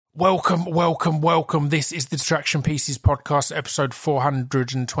Welcome. This is the Distraction Pieces podcast, episode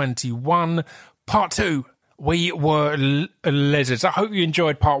 421, part 2. We were lizards. I hope you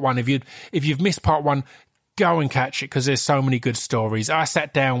enjoyed part 1. If you've missed part 1, go and catch it because there's so many good stories. I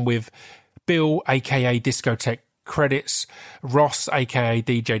sat down with Bill, aka Discotheque Credits, Ross, aka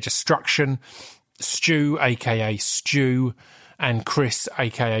DJ Destruction, Stu, aka Stu, and Chris,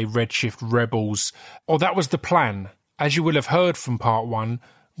 aka Redshift Rebels. Oh, that was the plan. As you will have heard from part 1,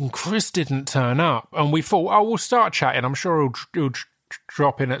 Chris didn't turn up, and we thought, we'll start chatting. I'm sure he'll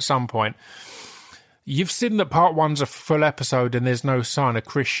drop in at some point. You've seen that part 1's a full episode and there's no sign of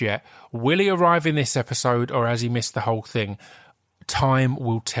Chris yet. Will he arrive in this episode, or has he missed the whole thing? Time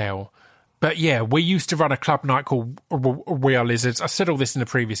will tell. But yeah, we used to run a club night called We Are Lizards. I said all this in the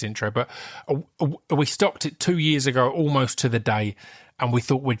previous intro, but we stopped it 2 years ago, almost to the day, and we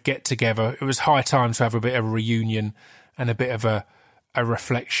thought we'd get together. It was high time to have a bit of a reunion and a bit of a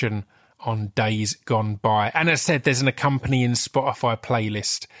reflection on days gone by. And as I said, there's an accompanying Spotify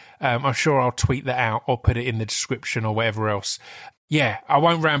playlist. I'm sure I'll tweet that out or put it in the description or whatever else. Yeah, I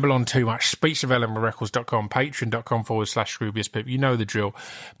won't ramble on too much. Speechdevelopmentrecords.com, patreon.com/ScroobiusPip. You know the drill.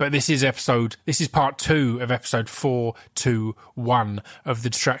 But this is part 2 of episode 421 of the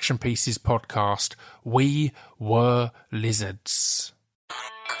Distraction Pieces podcast. We were lizards.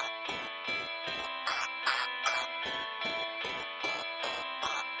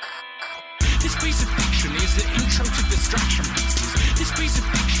 This piece of fiction is the intro to Distraction Pieces. This piece of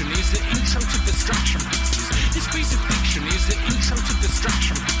fiction is the intro to Distraction Pieces. This piece of fiction is the intro to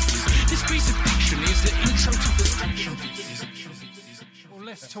Distraction Pieces. This piece of fiction is the intro to Distraction Pieces. Well,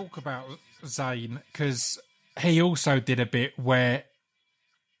 let's talk about Zayn, because he also did a bit where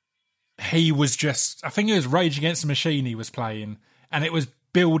he was just, I think it was Rage Against the Machine he was playing, and it was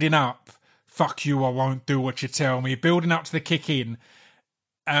building up, fuck you, I won't do what you tell me, building up to the kick in.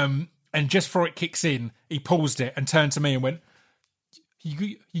 And just before it kicks in, he paused it and turned to me and went,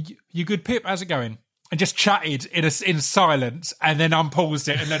 you good, Pip? How's it going? And just chatted in silence, and then unpaused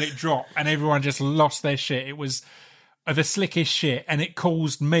it and let it drop, and everyone just lost their shit. It was the slickest shit, and it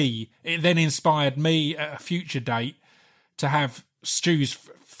then inspired me at a future date to have Stu's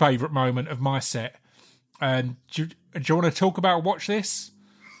favourite moment of my set. And do you want to talk about Watch This?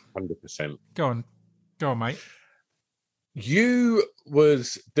 100%. Go on, mate. You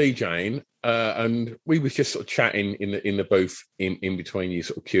was DJing, and we was just sort of chatting in the booth in between you,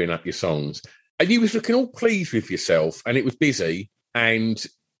 sort of queuing up your songs, and you was looking all pleased with yourself, and it was busy. And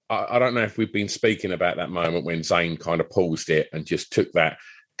I don't know if we've been speaking about that moment when Zayn kind of paused it and just took that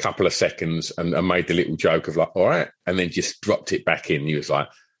couple of seconds and made the little joke of like, all right, and then just dropped it back in. You was like,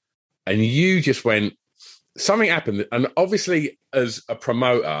 and you just went, something happened, and obviously as a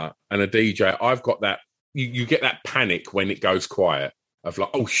promoter and a DJ, I've got that. You get that panic when it goes quiet of like,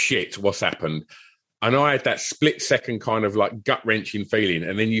 oh shit, what's happened? And I had that split second kind of like gut wrenching feeling.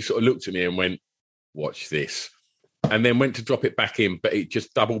 And then you sort of looked at me and went, watch this. And then went to drop it back in, but it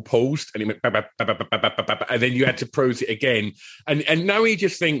just double paused and it went, bah, bah, bah, bah, bah, bah, bah, bah, and then you had to pause it again. And now you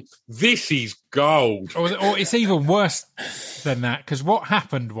just think, this is gold. Or it's even worse than that, because what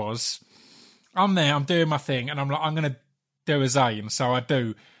happened was, I'm there, I'm doing my thing, and I'm like, I'm going to do a Zayn. So I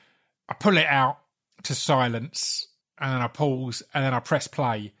pull it out to silence, and then I pause, and then I press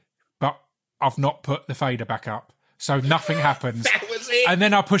play, but I've not put the fader back up, so nothing happens. That was it. And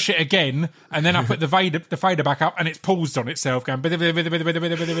then I push it again, and then I put the fader back up, and it's paused on itself, going. And then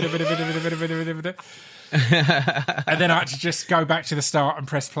I had to just go back to the start and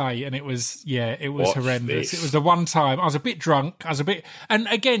press play, and it was Watch horrendous. this. It was the one time I was a bit drunk. And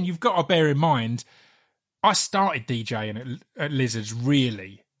again, you've got to bear in mind, I started DJing at Lizards,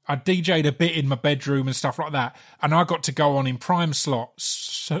 really. I DJ'd a bit in my bedroom and stuff like that, and I got to go on in prime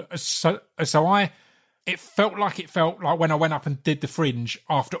slots. It felt like when I went up and did the Fringe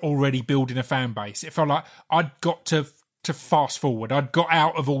after already building a fan base. It felt like I'd got to fast forward. I'd got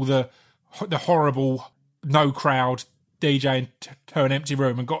out of all the horrible no crowd DJing to an empty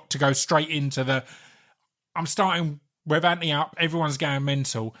room and got to go straight into I'm starting with Anti up. Everyone's going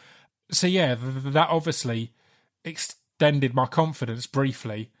mental. So yeah, that obviously extended my confidence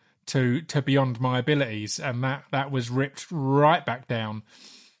briefly to beyond my abilities, and that was ripped right back down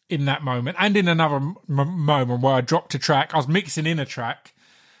in that moment. And in another moment where I dropped a track, I was mixing in a track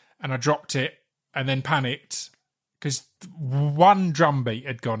and I dropped it and then panicked because one drum beat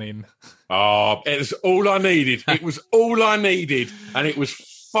had gone in. Oh, it was all I needed. It was all I needed, and it was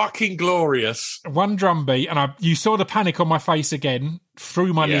fucking glorious. One drum beat, and you saw the panic on my face again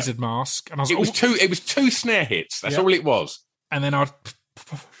through my lizard mask, and I was. It was two snare hits. That's all it was. And then I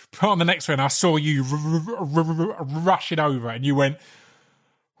put on the next one. I saw you rushing over, and you went,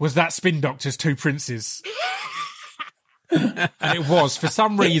 was that Spin Doctors Two Princes? And it was. For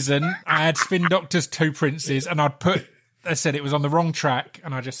some reason, I had Spin Doctors Two Princes, and I said it was on the wrong track,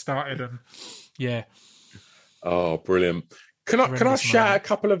 and I just started, and yeah. Oh, brilliant. Can I shout a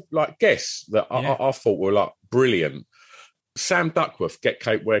couple of like guests that I thought were like brilliant? Sam Duckworth, Get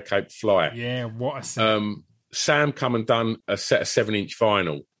Cape, Wear Cape, Fly. Yeah, what a set. Sam come and done a set of 7-inch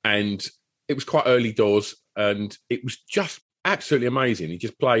vinyl, and it was quite early doors, and it was just absolutely amazing. He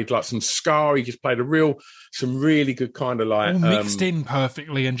just played like some ska. He just played some really good kind of like all mixed in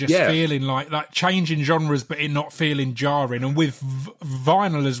perfectly, and just feeling like changing genres, but it not feeling jarring. And with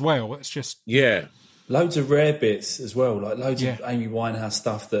vinyl as well, it's just loads of rare bits as well, like loads of Amy Winehouse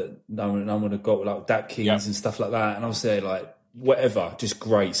stuff that no one would have got, like Dat Kings and stuff like that. And I was there, like whatever, just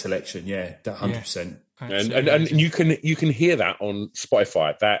great selection. Yeah, 100%. And you can hear that on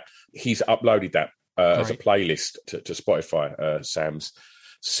Spotify. That he's uploaded that as a playlist to Spotify. Sam's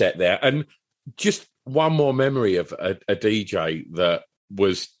set there, and just one more memory of a DJ that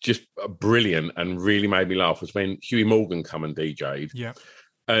was just brilliant and really made me laugh was when Huey Morgan come and DJ'd. Yeah,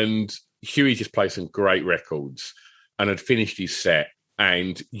 and Huey just played some great records and had finished his set,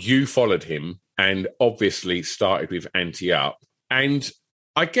 and you followed him and obviously started with Anti Up. And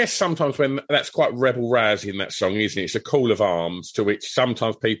I guess sometimes when that's quite rebel rousing, that song, isn't it? It's a call of arms to which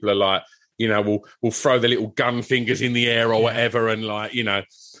sometimes people are like, you know, we'll throw the little gun fingers in the air or whatever. And like, you know,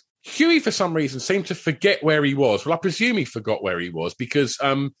 Huey for some reason seemed to forget where he was. Well, I presume he forgot where he was because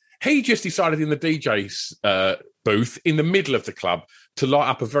he just decided in the DJ's booth in the middle of the club to light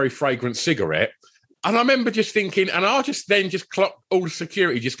up a very fragrant cigarette. And I remember just thinking, and I just clocked all the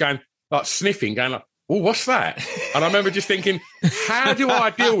security just going, like sniffing, going like, oh, what's that? And I remember just thinking, how do I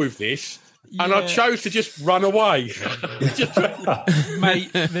deal with this? And I chose to just run away.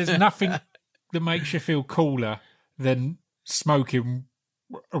 Mate, there's nothing that makes you feel cooler than smoking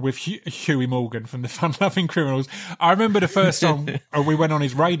with Huey Morgan from the Fun Loving Criminals. I remember the first time we went on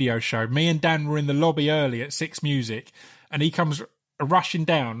his radio show. Me and Dan were in the lobby early at Six Music, and he comes rushing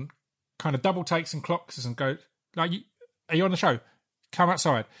down, kind of double takes and clocks us and goes, like, are you on the show? Come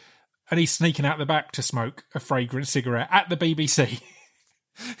outside. And he's sneaking out the back to smoke a fragrant cigarette at the BBC.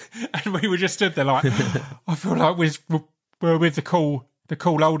 And we were just stood there like, I feel like we're with the cool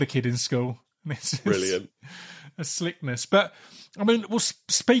older kid in school. It's brilliant. A slickness. But, I mean, well,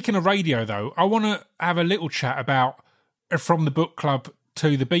 speaking of radio, though, I want to have a little chat about From the Book Club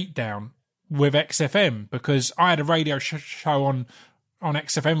to the Beatdown with XFM, because I had a radio show on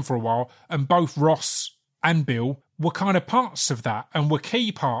XFM for a while, and both Ross and Bill were kind of parts of that and were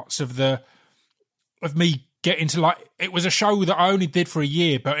key parts of me getting to, like, it was a show that I only did for a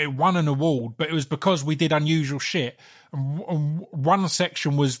year, but it won an award, but it was because we did unusual shit. And one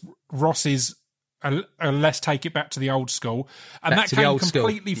section was Ross's Let's Take It Back to the Old School, and that came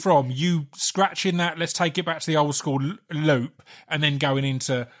completely from you scratching that Let's Take It Back to the Old School loop and then going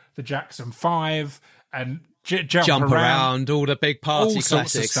into the Jackson 5 and jump around, all the big party all classics.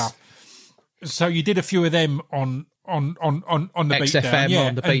 Sorts of stuff. So you did a few of them on the XFM Beatdown, yeah.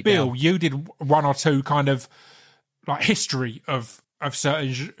 on the and Beatdown. Bill, you did one or two kind of like history of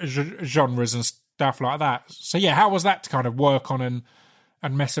certain genres and stuff like that. So yeah, how was that to kind of work on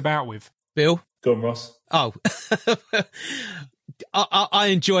and mess about with? Bill? Go on, Ross. Oh, I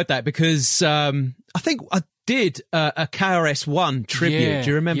enjoyed that because I think I did a KRS-One tribute. Yeah, do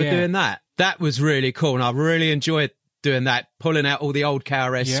you remember doing that? That was really cool, and I really enjoyed doing that, pulling out all the old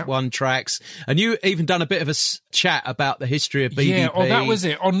KRS-One tracks. And you even done a bit of a chat about the history of BDP. Yeah, oh, that was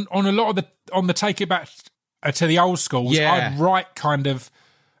it. On a lot of on the Take It Back to the Old Schools, I'd write kind of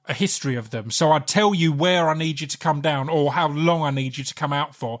a history of them. So I'd tell you where I need you to come down or how long I need you to come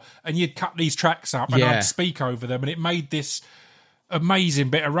out for, and you'd cut these tracks up and I'd speak over them, and it made this amazing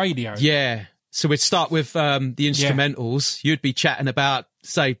bit of radio. Yeah. So we'd start with the instrumentals. You'd be chatting about,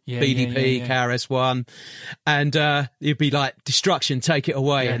 say, BDP, KRS-One, and you'd be like, Destruction, take it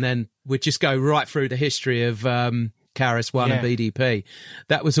away. And then we'd just go right through the history of KRS-One and BDP.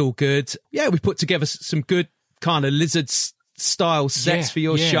 That was all good. Yeah, we put together some good kind of Lizard-style sets for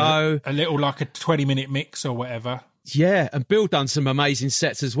your show. A little like a 20-minute mix or whatever. Yeah, and Bill done some amazing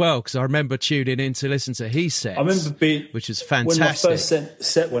sets as well, because I remember tuning in to listen to his sets. I remember which was fantastic. When my first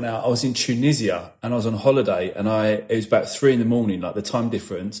set went out, I was in Tunisia and I was on holiday, and it was about 3 a.m, like the time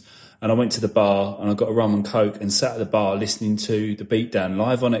difference, and I went to the bar and I got a rum and coke and sat at the bar listening to the Beatdown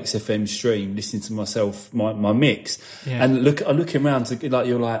live on XFM stream, listening to myself, my mix, and I'm looking around to, like,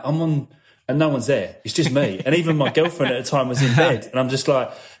 you're like, I'm on. And no one's there. It's just me. And even my girlfriend at the time was in bed. And I'm just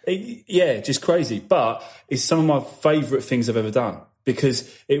like, just crazy. But it's some of my favourite things I've ever done,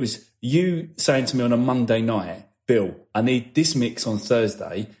 because it was you saying to me on a Monday night, Bill, I need this mix on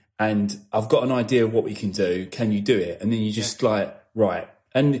Thursday and I've got an idea of what we can do. Can you do it? And then you just like, right.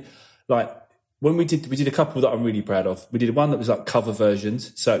 And like when we did a couple that I'm really proud of. We did one that was like cover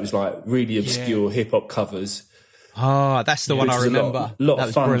versions. So it was like really obscure hip hop covers. Oh, that's the one I remember. A lot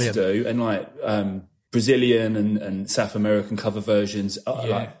of fun brilliant. To do. And like Brazilian and South American cover versions,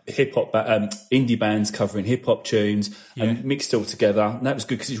 like hip hop, indie bands covering hip hop tunes and mixed it all together. And that was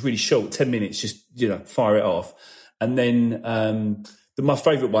good because it's really short, 10 minutes, just, fire it off. And then my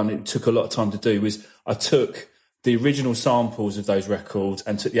favourite one, it took a lot of time to do, was I took the original samples of those records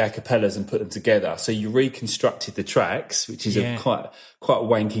and took the acapellas and put them together. So you reconstructed the tracks, which is a quite a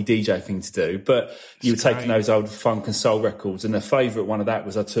wanky DJ thing to do. But you were taking those old funk and soul records. And the favourite one of that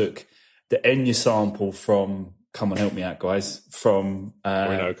was I took the Enya sample from, come on, help me out, guys, from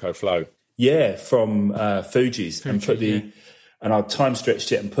Orinoco Flow. Yeah, from Fugees, and put and I time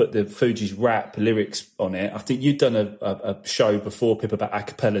stretched it and put the Fugees rap lyrics on it. I think you'd done a show before, Pip, about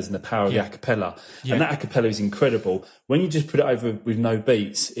acapellas and the power of the acapella. Yeah. And that acapella is incredible. When you just put it over with no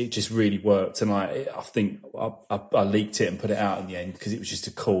beats, it just really worked. And I think I leaked it and put it out in the end because it was just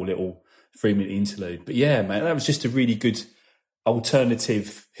a cool little 3-minute interlude. But yeah, man, that was just a really good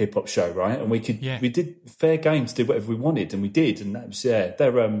alternative hip hop show, right? And we did fair game to do whatever we wanted, and we did. And that was,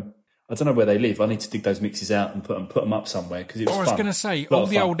 they're, I don't know where they live. I need to dig those mixes out and put them up somewhere because it was fun. I was going to say, all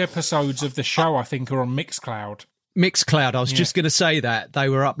the old episodes of the show, I think, are on Mixcloud. Mixcloud, I was just going to say that. They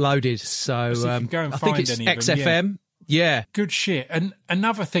were uploaded. So you can go and I find think it's any of them, XFM. Yeah. Good shit. And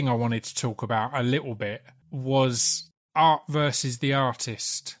another thing I wanted to talk about a little bit was art versus the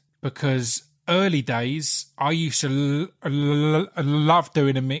artist. Because early days, I used to love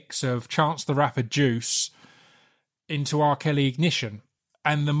doing a mix of Chance the Rapper Juice into R. Kelly Ignition.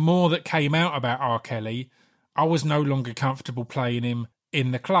 And the more that came out about R. Kelly, I was no longer comfortable playing him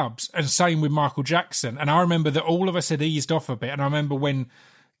in the clubs. And same with Michael Jackson. And I remember that all of us had eased off a bit. And I remember when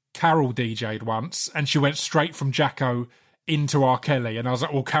Carol DJ'd once and she went straight from Jacko into R. Kelly. And I was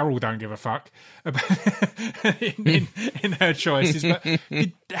like, well, Carol don't give a fuck in her choices.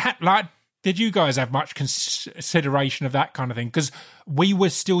 But did you guys have much consideration of that kind of thing? Because we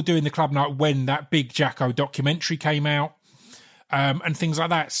were still doing the club night when that big Jacko documentary came out. And things like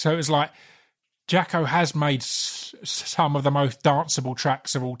that. So it was like, Jacko has made some of the most danceable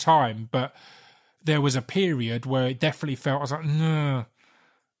tracks of all time, but there was a period where it definitely felt, I was like, no,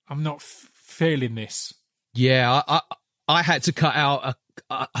 I'm not feeling this. Yeah, I had to cut out,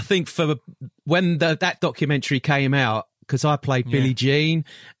 I think, for when that documentary came out, because I played Billie Jean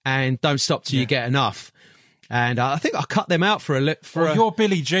and Don't Stop Till You Get Enough. And I think I cut them out for your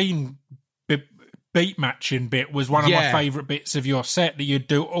Billie Jean beat matching bit was one of my favourite bits of your set that you'd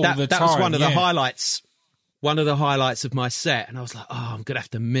do all the time. That was one of the highlights. One of the highlights of my set, and I was like, "Oh, I'm gonna have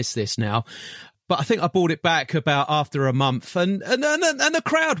to miss this now." But I think I brought it back about after a month, and the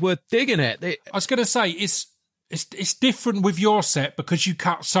crowd were digging it. I was gonna say it's different with your set because you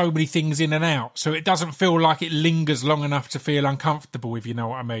cut so many things in and out, so it doesn't feel like it lingers long enough to feel uncomfortable, if you know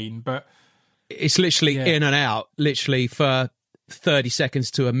what I mean. But it's literally in and out, literally for 30 seconds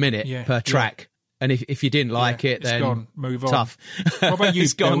to a minute per track. And if you didn't like it, then gone. Move on. Tough. What about you,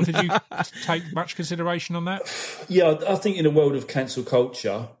 Bill? Did you take much consideration on that? Yeah, I think in a world of cancel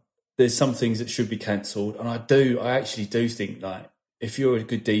culture, there's some things that should be cancelled. And I actually do think, like, if you're a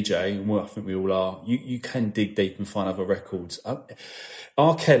good DJ, and I think we all are, you can dig deep and find other records.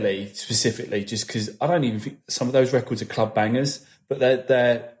 R. Kelly, specifically, just because I don't even think some of those records are club bangers, but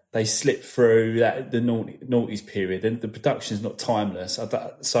they slip through the noughties period, and the production's not timeless.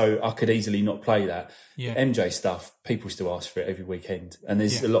 So I could easily not play that. Yeah. MJ stuff, people still ask for it every weekend, and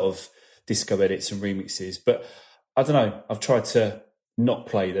there's a lot of disco edits and remixes. But I don't know. I've tried to not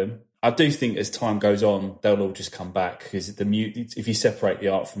play them. I do think as time goes on, they'll all just come back because if you separate the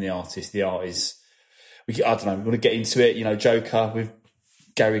art from the artist, the art is. I don't know. We want to get into it. Joker with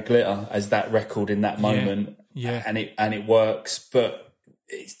Gary Glitter as that record in that moment, and it works, but.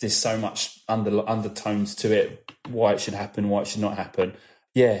 There's so much undertones to it, why it should happen, why it should not happen.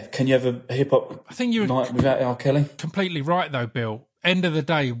 Yeah, can you have a hip-hop night without R. Kelly? Completely right, though, Bill. End of the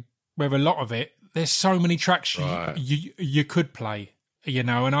day, with a lot of it, there's so many tracks you could play, and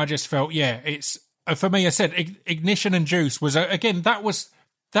I just felt, it's... For me, I said Ignition and Juice was, again,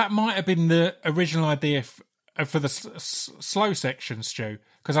 that might have been the original idea for the slow section, Stu,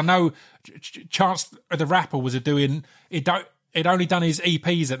 because I know Chance the Rapper was doing... He'd only done his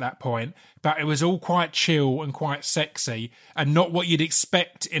EPs at that point, but it was all quite chill and quite sexy and not what you'd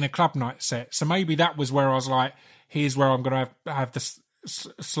expect in a club night set. So maybe that was where I was like, here's where I'm going to have the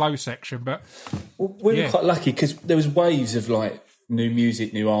slow section. But we were quite lucky because there was waves of like new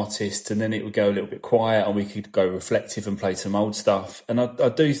music, new artists, and then it would go a little bit quiet and we could go reflective and play some old stuff. And I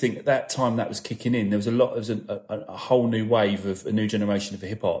do think at that time that was kicking in. There was a whole new wave of a new generation of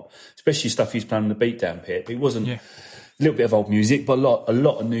hip hop, especially stuff used playing on the beatdown pit. It wasn't a little bit of old music, but a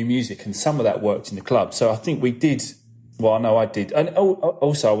lot of new music, and some of that worked in the club. So I think we did. Well, I know I did. And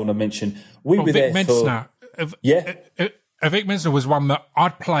also I want to mention we were Vic there Mensa, Vic Mensa was one that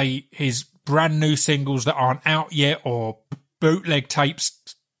I'd play his brand new singles that aren't out yet, or bootleg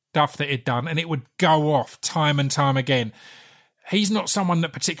tapes, stuff that he'd done, and it would go off time and time again. He's not someone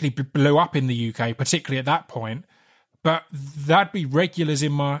that particularly blew up in the UK, particularly at that point, but that'd be regulars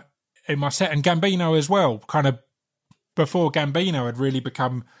in my set. And Gambino as well, kind of before Gambino had really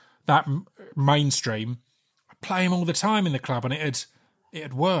become that mainstream. I'd play him all the time in the club, and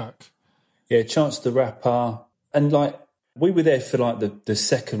it'd work. Yeah, Chance the Rapper, and like we were there for like the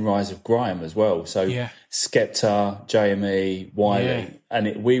second rise of grime as well. So Skepta, JME, Wiley, and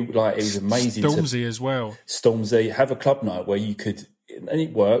it was amazing. Stormzy as well. Stormzy, have a club night where you could, and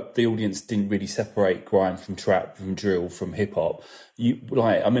it worked. The audience didn't really separate grime from trap, from drill, from hip hop. I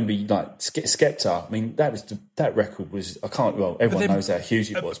remember Skepta. I mean, that record was everyone knows how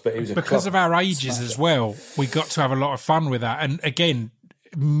huge it was, but it was because of our ages as well. We got to have a lot of fun with that, and again,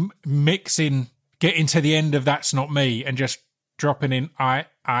 mixing. Getting to the end of That's Not Me and just dropping in I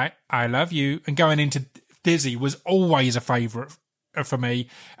Love You and going into Dizzy was always a favourite for me.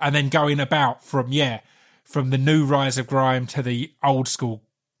 And then going about from the new rise of grime to the old school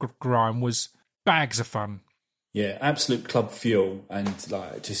grime was bags of fun. Yeah, absolute club fuel and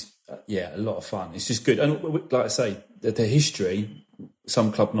a lot of fun. It's just good. And like I say, the history,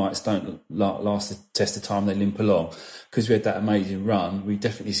 some club nights don't last the test of time, they limp along. Because we had that amazing run, we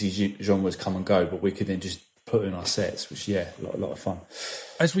definitely see genres come and go, but we could then just put in our sets, which, a lot of fun.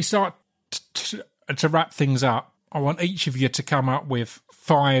 As we start to wrap things up, I want each of you to come up with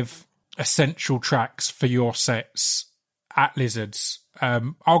 5 essential tracks for your sets at Lizards.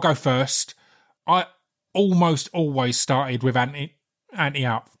 I'll go first. I almost always started with Anti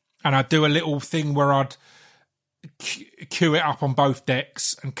Up, and I'd do a little thing where I'd cue it up on both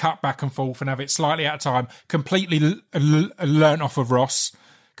decks and cut back and forth and have it slightly at a time. Completely learnt off of Ross.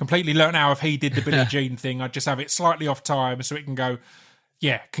 Completely learnt how if he did the Billie Jean thing, I'd just have it slightly off time so it can go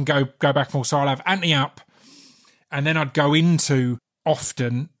back and forth. So I'll have Anti Up, and then I'd go into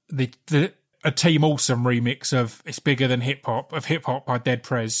often a Team Awesome remix of It's Bigger Than Hip Hop by Dead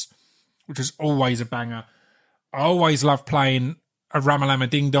Prez, which is always a banger. I always love playing a Ramalama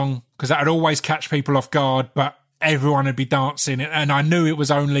Ding Dong because that would always catch people off guard, but everyone would be dancing, and I knew it was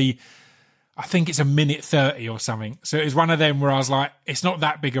only, I think it's a minute 30 or something. So it was one of them where I was like, it's not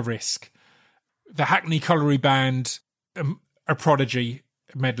that big a risk. The Hackney Colliery Band, a Prodigy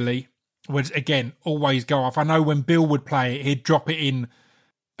medley, would again always go off. I know when Bill would play it, he'd drop it in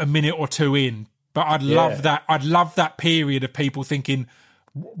a minute or two in, but I'd love that. I'd love that period of people thinking,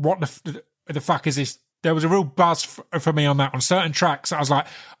 what the fuck is this? There was a real buzz for me on that. On certain tracks, I was like,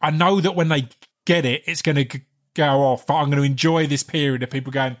 I know that when they get it, it's going to go off, but I'm going to enjoy this period of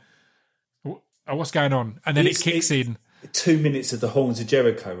people going, what's going on? And then it kicks in. 2 minutes of the Horns of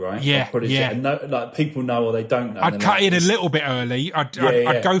Jericho, right? Yeah. And people know or they don't know. I'd cut in a little bit early.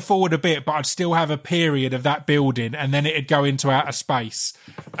 I'd go forward a bit, but I'd still have a period of that building, and then it'd go into outer space.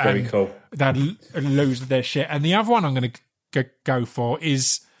 Very cool. They'd lose their shit. And the other one I'm going to go for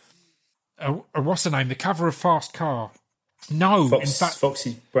is, what's the name? The cover of Fast Car. No, in fact,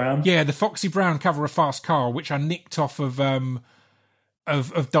 Foxy Brown. Yeah, the Foxy Brown cover of Fast Car, which I nicked off of Don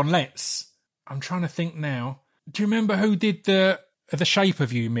Letts. I'm trying to think now. Do you remember who did the Shape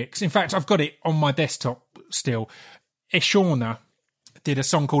of You mix? In fact, I've got it on my desktop still. Eshorna did a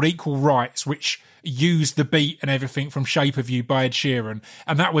song called Equal Rights, which used the beat and everything from Shape of You by Ed Sheeran,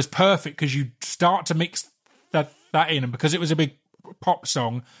 and that was perfect because you start to mix that in, and because it was a big pop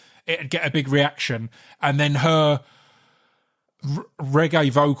song, it'd get a big reaction, and then her reggae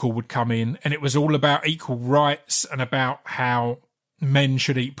vocal would come in, and it was all about equal rights and about how men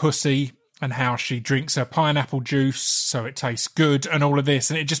should eat pussy and how she drinks her pineapple juice so it tastes good and all of this,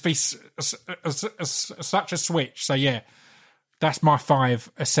 and it'd just be such a switch. So yeah, that's my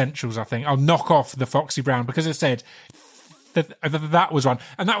 5 essentials. I think I'll knock off the Foxy Brown because I said that was one,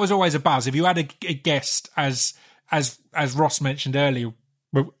 and that was always a buzz. If you had a guest, as Ross mentioned earlier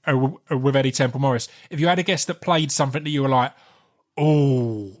with Eddie Temple Morris, if you had a guest that played something that you were like,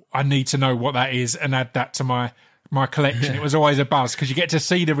 oh, I need to know what that is and add that to my collection. It was always a buzz because you get to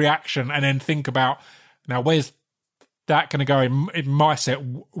see the reaction and then think about, now where's that going to go in my set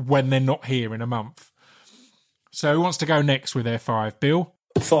when they're not here in a month? So who wants to go next with their 5? Bill?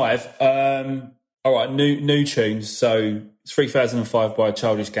 5. All right, new tunes. So 3005 by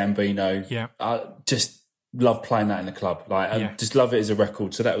Childish Gambino. Yeah. I just love playing that in the club. I just love it as a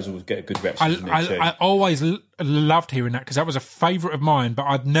record. So that was always get a good reaction from me too. I always loved hearing that because that was a favourite of mine, but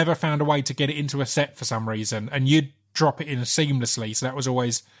I'd never found a way to get it into a set for some reason. And you'd drop it in seamlessly. So that was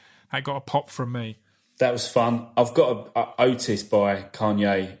always, that got a pop from me. That was fun. I've got a Otis by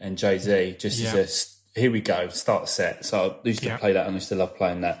Kanye and Jay-Z just as here we go, start the set. So I used to play that and I used to love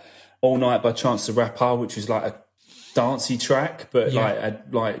playing that. All Night by Chance the Rapper, which was like a dancey track, but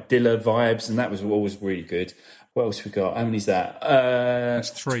like Dilla vibes, and that was always really good. What else we got? How many's that? That's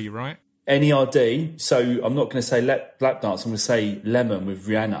 3, right? NERD. So I'm not going to say lap dance. I'm going to say Lemon with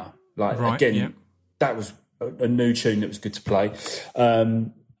Rihanna. That was a new tune that was good to play.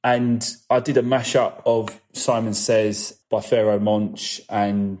 And I did a mashup of Simon Says by Pharaoh Monch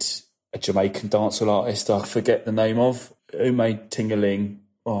and a Jamaican dancehall artist I forget the name of, who made Ting-a-Ling.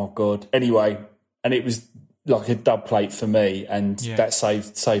 Oh, God. Anyway, and it was like a dub plate for me, and that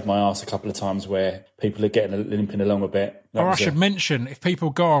saved my ass a couple of times where people are limping along a bit. Or I should mention, if people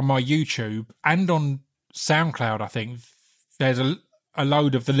go on my YouTube and on SoundCloud, I think, there's a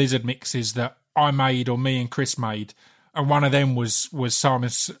load of the Lizard mixes that I made or me and Chris made. And one of them was Simon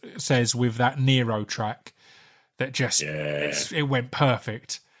Says with that Nero track that just, it went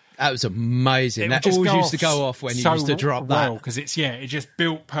perfect. That was amazing. That always used to go off when you used to drop that. Because it just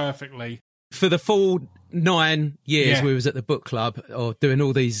built perfectly. For the full 9 years we was at the book club or doing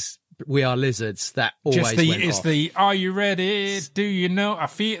all these We Are Lizards, that always went off. Are you ready? Do you know? I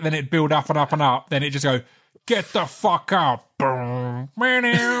feel it. Then it'd build up and up and up. Then it just go, get the fuck out. And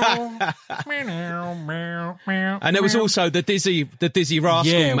there was also the Dizzy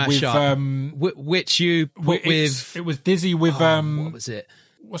Rascal mashup, which you put with. It was Dizzy with what was it?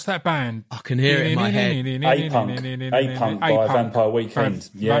 What's that band? I can hear it in my head. A-Punk by Vampire Weekend.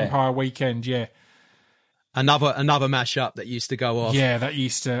 Vampire Weekend, yeah. Another mashup that used to go off. Yeah, that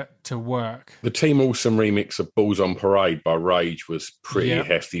used to work. The Team Awesome remix of Balls on Parade by Rage was pretty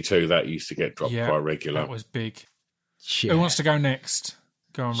hefty too. That used to get dropped quite regular. That was big. Shit. Who wants to go next?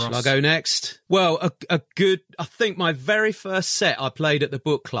 Go on, Ross. Shall I go next? Well, a good... I think my very first set I played at the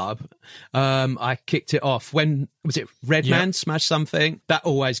book club, I kicked it off. When... Was it Redman, Smash Something? That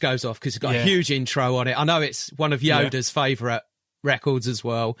always goes off because it's got a huge intro on it. I know it's one of Yoda's favourite records as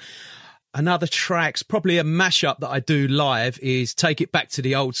well. Another track's probably a mashup that I do live is Take It Back to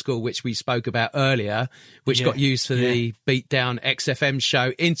the Old School, which we spoke about earlier, which got used for the Beatdown XFM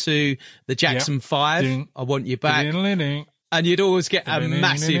show into the Jackson 5, I Want You Back. And you'd always get a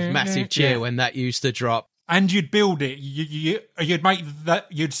massive cheer when that used to drop. And you'd build it. You'd make that,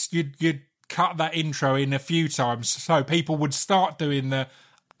 you'd cut that intro in a few times so people would start doing the,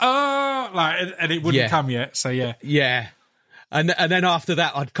 and it wouldn't come yet. So, Yeah. And then after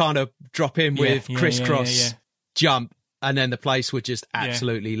that, I'd kind of drop in with Crisscross Jump, and then the place would just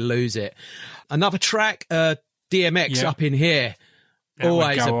absolutely lose it. Another track, DMX Up in Here,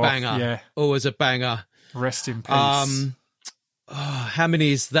 always a banger. Always a banger. Rest in peace. How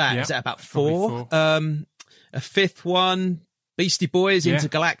many is that? Is that about 4? A fifth one, Beastie Boys,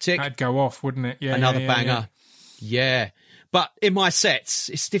 Intergalactic. That'd go off, wouldn't it? Yeah. Another banger. Yeah. But in my sets,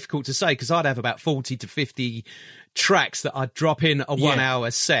 it's difficult to say because I'd have about 40 to 50 tracks that I'd drop in a 1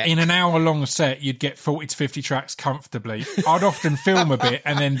 hour set. In an hour long set, you'd get 40 to 50 tracks comfortably. I'd often film a bit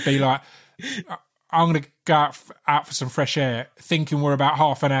and then be like, I'm going to go out for some fresh air, thinking we're about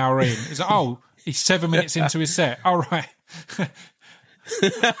half an hour in. It's like, he's 7 minutes into his set. All right.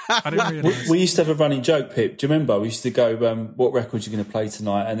 I didn't realise. We used to have a running joke, Pip. Do you remember? We used to go, what records are you going to play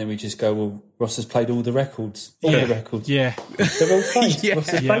tonight? And then we just go, well, Ross has played all the records. All the records. Yeah. They're all played. Ross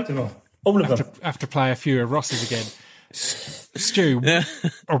has played them all. All of them. Have to play a few of Ross's again. Stu,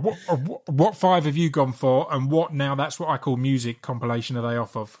 what 5 have you gone for, and what now? That's what I call music compilation. Are they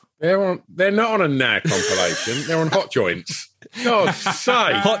off of? They're not on a NAG compilation. They're on Hot Joints. God's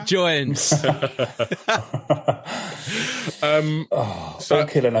sake. Hot Joints. So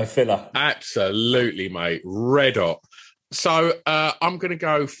killer, no filler. Absolutely, mate. Red hot. So I'm going to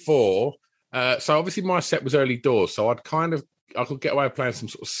go for. So obviously my set was early doors, so I could get away with playing some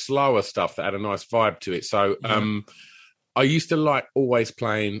sort of slower stuff that had a nice vibe to it. So I used to like always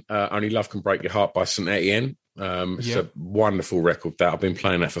playing Only Love Can Break Your Heart by St. Etienne. It's a wonderful record that I've been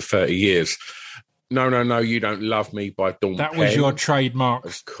playing that for 30 years. No, You Don't Love Me by Dawn That Penn. was your trademark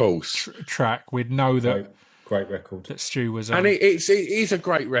of course. Track. We'd know that. Great record. That Stu was on. And it is a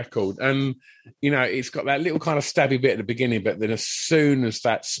great record. And, it's got that little kind of stabby bit at the beginning, but then as soon as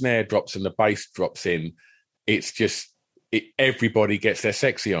that snare drops and the bass drops in, it's just, everybody gets their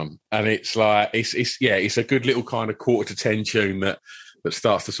sexy on. And it's like, it's a good little kind of 9:45 tune that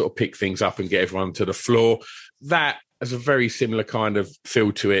starts to sort of pick things up and get everyone to the floor. That has a very similar kind of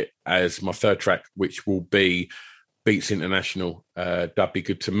feel to it as my third track, which will be Beats International, That'd Be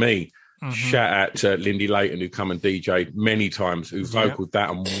Good to Me. Mm-hmm. Shout out to Lindy Layton, who come and DJ'd many times, who vocaled that,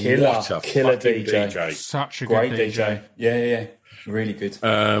 and what a killer DJ. Such a great good DJ. Yeah. Really good.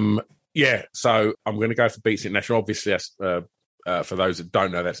 So I'm going to go for Beats International. Obviously, that's, for those that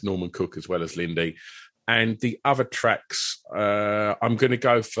don't know, that's Norman Cook as well as Lindy. And the other tracks, I'm going to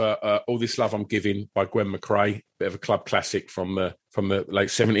go for All This Love I'm Giving by Gwen McRae, bit of a club classic from the late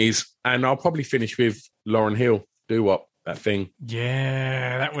 70s. And I'll probably finish with Lauryn Hill, Do What, that thing.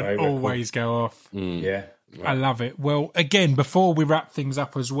 Yeah, that would always go off. Yeah. I love it. Well, again, before we wrap things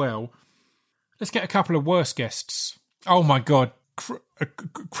up as well, let's get a couple of worst guests. Oh, my God.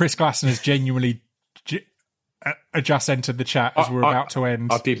 Chris Glasson has genuinely just entered the chat as we're about to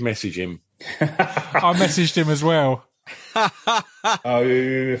end. I did message him. I messaged him as well.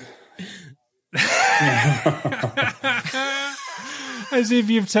 Oh. As if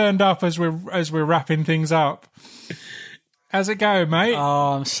you've turned up as we're wrapping things up. How's it going, mate?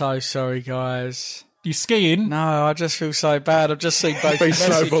 Oh, I'm so sorry, guys. You skiing? No, I just feel so bad. I've just seen both Been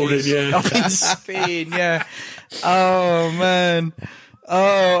messages. snowboarding, yeah. I've been skiing, yeah. Oh, man.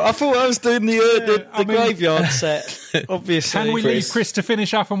 Oh, I thought I was doing the graveyard set, obviously. Can we leave Chris to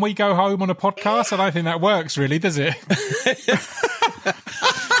finish up and we go home on a podcast? I don't think that works, really, does it?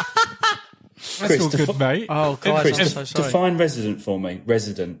 That's all good, mate. Oh, guys, Chris, I'm so sorry. define resident for me.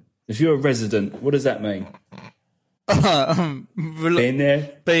 Resident. If you're a resident, what does that mean? Being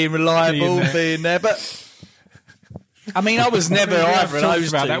there? Being reliable, being there. But, I mean, I was never either of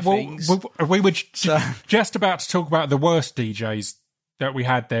those two things. We were just about to talk about the worst DJs that we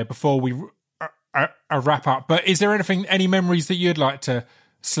had there before we wrap up. But is there any memories that you'd like to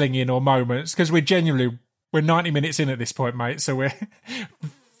sling in or moments? Because we're 90 minutes in at this point, mate. So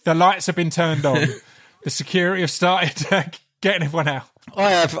the lights have been turned on. The security have started getting everyone out.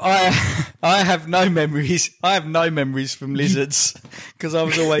 I have no memories. I have no memories from Lizards because I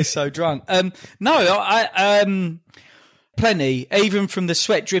was always so drunk. Plenty, even from the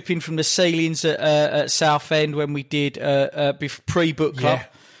sweat dripping from the ceilings at Southend when we did pre-book club,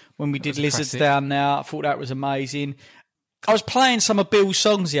 when we did Lizards down there. I thought that was amazing. I was playing some of Bill's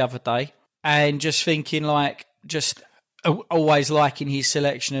songs the other day and just thinking always liking his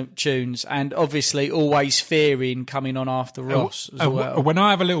selection of tunes and obviously always fearing coming on after Ross as well. When I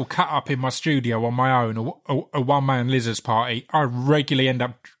have a little cut up in my studio on my own, a one-man Lizards party, I regularly end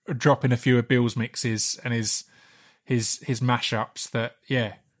up dropping a few of Bill's mixes and his mashups that,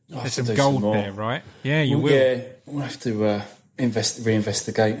 there's some gold there, right? Yeah, you will. Yeah, we'll have to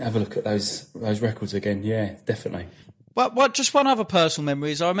reinvestigate, have a look at those records again. Yeah, definitely. But just one other personal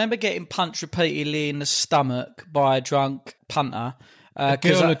memory is I remember getting punched repeatedly in the stomach by a drunk punter. A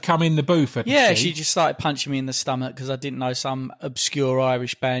girl had come in the booth. She just started punching me in the stomach because I didn't know some obscure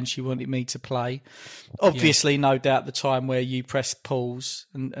Irish band she wanted me to play. Obviously, no doubt the time where you pressed pause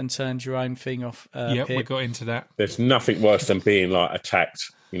and turned your own thing off. We got into that. There's nothing worse than being attacked,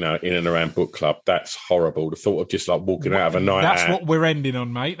 in and around book club. That's horrible. The thought of just walking out of a night. That's what we're ending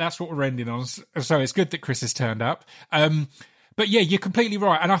on, mate. That's what we're ending on. So it's good that Chris has turned up. But yeah, you're completely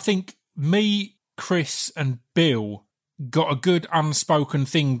right. And I think me, Chris, and Bill got a good unspoken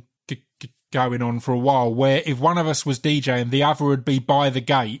thing going on for a while where if one of us was DJing, the other would be by the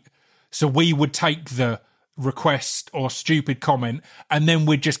gate. So we would take the request or stupid comment and then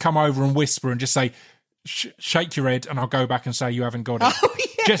we'd just come over and whisper and just say, shake your head and I'll go back and say you haven't got it. Oh,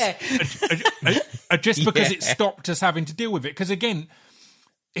 yeah. Just because it stopped us having to deal with it. Because again,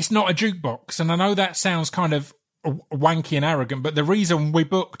 it's not a jukebox. And I know that sounds kind of wanky and arrogant, but the reason we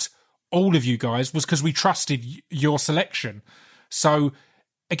booked all of you guys was because we trusted your selection. So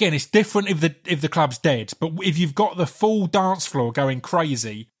again, it's different if the club's dead, but if you've got the full dance floor going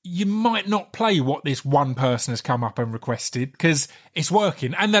crazy, you might not play what this one person has come up and requested because it's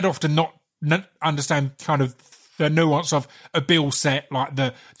working. And they'd often not understand kind of the nuance of a bill set, like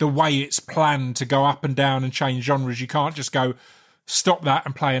the way it's planned to go up and down and change genres. You can't just go stop that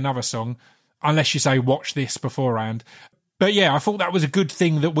and play another song unless you say watch this beforehand. But yeah, I thought that was a good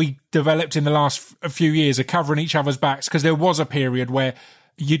thing that we developed in the last few years of covering each other's backs, because there was a period where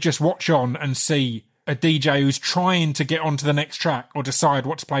you just watch on and see a DJ who's trying to get onto the next track or decide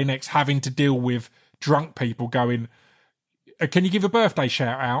what to play next, having to deal with drunk people going, can you give a birthday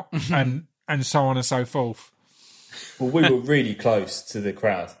shout out? and so on and so forth. Well, we were really close to the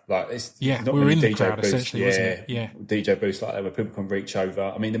crowd. We were in the crowd, essentially, wasn't it? Yeah. DJ booths like that where people can reach over.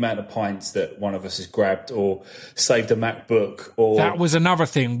 I mean, the amount of pints that one of us has grabbed or saved a MacBook or... That was another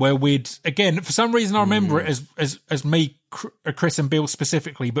thing where we'd, again, for some reason I remember it as me, Chris and Bill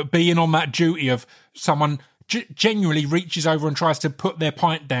specifically, but being on that duty of someone genuinely reaches over and tries to put their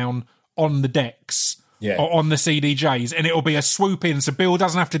pint down on the decks. Yeah. Or on the CDJs, and it'll be a swoop in, so Bill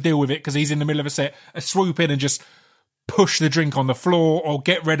doesn't have to deal with it because he's in the middle of a set. A swoop in and just push the drink on the floor, or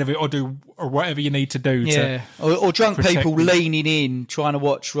get rid of it, or do or whatever you need to do. Yeah, or drunk people leaning in, trying to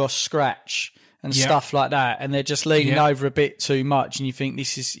watch Ross scratch and stuff like that, and they're just leaning over a bit too much, and you think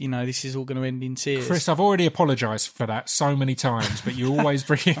this is all going to end in tears. Chris, I've already apologised for that so many times, but you always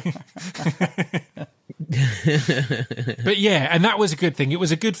bring it. But yeah, and that was a good thing. It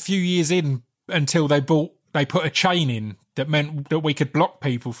was a good few years in until they put a chain in that meant that we could block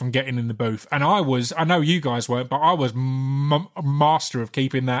people from getting in the booth. And I know you guys weren't, but I was a master of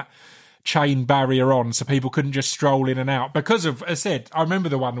keeping that chain barrier on so people couldn't just stroll in and out. Because of, as I said, I remember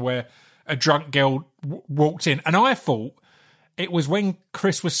the one where a drunk girl walked in, and I thought it was when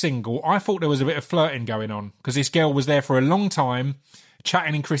Chris was single. I thought there was a bit of flirting going on because this girl was there for a long time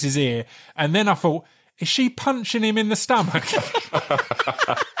chatting in Chris's ear. And then I thought, is she punching him in the stomach?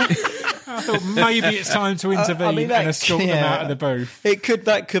 I thought maybe it's time to intervene and escort them out of the booth.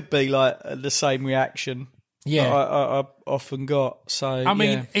 That could be like the same reaction. Yeah, I often got. So I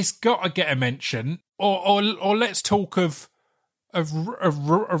mean, it's got to get a mention, or let's talk of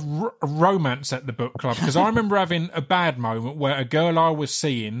romance at the book club, because I remember having a bad moment where a girl I was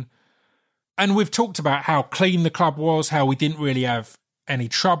seeing, and we've talked about how clean the club was, how we didn't really have any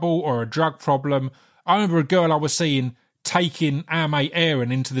trouble or a drug problem. I remember a girl I was seeing taking our mate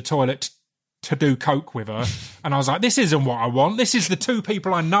Aaron into the toilet to do coke with her, and I was like, this isn't what I want. This is the two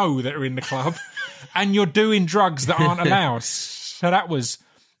people I know that are in the club, and you're doing drugs that aren't allowed. So that was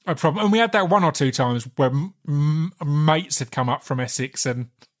a problem. And we had that one or two times where mates had come up from Essex and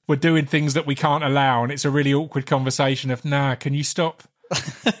were doing things that we can't allow, and it's a really awkward conversation of, can you stop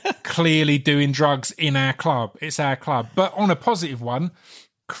clearly doing drugs in our club? It's our club. But on a positive one,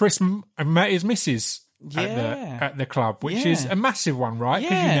 Chris met his missus at the club, which is a massive one, right?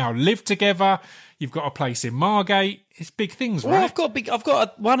 Because you now live together. You've got a place in Margate. It's big things, right? Well, I've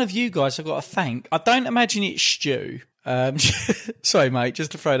got one of you guys I've got to thank. I don't imagine it's Stu. Sorry, mate,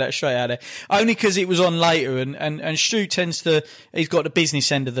 just to throw that straight out there. Only because it was on later, and Stu he's got the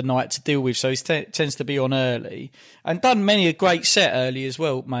business end of the night to deal with, so he tends to be on early. And done many a great set early as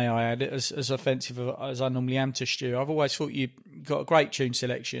well, may I add, as offensive as I normally am to Stu. I've always thought you got a great tune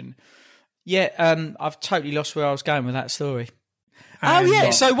selection. Yeah, I've totally lost where I was going with that story.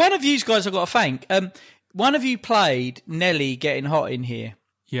 So one of you guys I've got to thank. One of you played Nelly Getting Hot in here.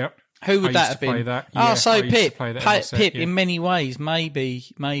 Yep. Who would that have been? That. Yeah, Pip. Pip, in many ways,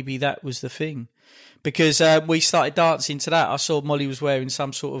 maybe that was the thing. Because we started dancing to that. I saw Molly was wearing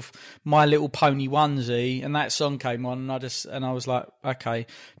some sort of My Little Pony onesie, and that song came on, and I was like, okay,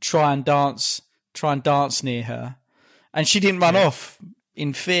 try and dance near her. And she didn't run off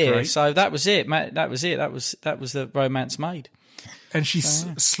in fear. Great. So that was it, Matt. That was it. That was the romance made. And she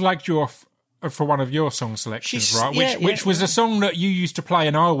slagged you off for one of your song selections, right? Which was a song that you used to play,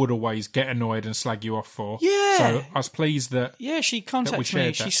 and I would always get annoyed and slag you off for. Yeah. So I was pleased that. Yeah, she contacted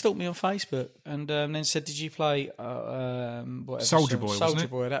me. She stalked me on Facebook and then said, "Did you play Soldier Boy?" Soldier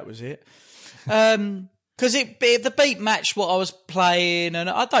Boy. That was it. Because the beat matched what I was playing, and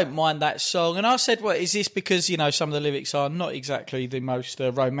I don't mind that song. And I said, "Well, is this because some of the lyrics are not exactly the most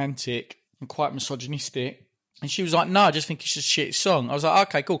romantic and quite misogynistic?" And she was like, "No, I just think it's a shit song." I was like,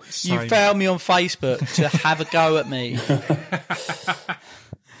 "Okay, cool. Same. You found me on Facebook to have a go at me."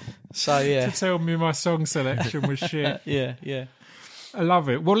 So yeah, to tell me my song selection was shit. Yeah. I love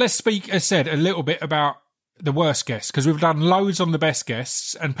it. Well, let's speak, as said, a little bit about the worst guests, because we've done loads on the best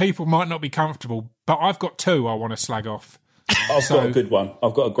guests, and people might not be comfortable, but I've got two I want to slag off. I've got a good one.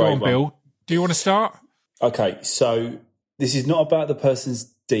 I've got a great one. Bill, do you want to start? Okay, so this is not about the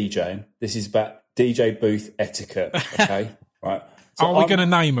person's DJing. This is about DJ booth etiquette, okay? Right. So are we going to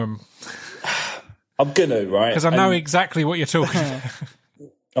name them? I'm going to, right? Because I know exactly what you're talking about.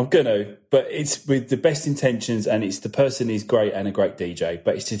 I'm going to, but it's with the best intentions, and it's the person is great and a great DJ,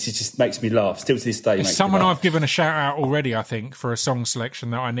 but it just makes me laugh. Still to this day, it's someone I've given a shout out already, I think, for a song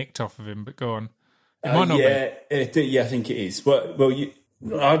selection that I nicked off of him, but go on. It might not be. Yeah, I think it is. Well,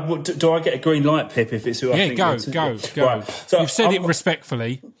 do I get a green light, Pip, if it's who I think? Go. Right. So you've said it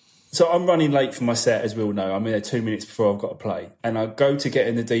respectfully. So I'm running late for my set, as we all know. I'm in there 2 minutes before I've got to play. And I go to get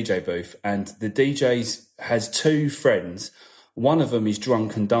in the DJ booth, and the DJ has two friends. One of them is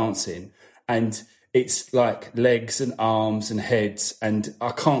drunk and dancing, and it's like legs and arms and heads, and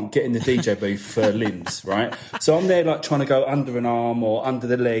I can't get in the DJ booth for limbs, right? So I'm there like trying to go under an arm or under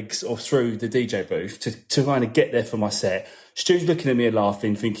the legs or through the DJ booth to kind of get there for my set. Stu's looking at me and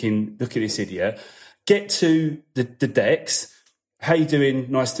laughing, thinking, look at this idiot. Get to the decks. How you doing?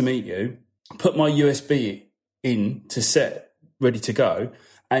 Nice to meet you. Put my USB in to set, ready to go,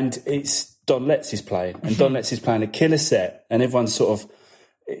 and it's Don Letts is playing, and Don Letts is playing a killer set, and everyone's sort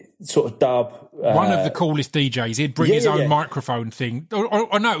of dub. One of the coolest DJs. He'd bring his own microphone thing.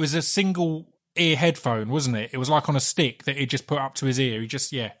 Or no, it was a single ear headphone, wasn't it? It was like on a stick that he'd just put up to his ear. He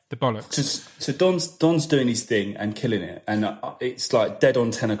just, the bollocks. So Don's doing his thing and killing it, and it's like dead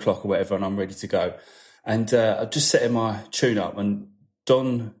on 10 o'clock or whatever, and I'm ready to go. And I've just setting my tune up, and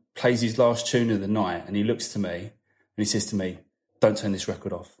Don plays his last tune of the night, and he looks to me and he says to me, "Don't turn this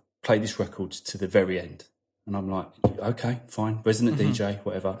record off. Play this record to the very end." And I'm like, okay, fine, resident DJ,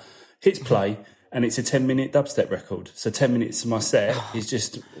 whatever. Hits play, and it's a 10-minute dubstep record. So 10 minutes of my set is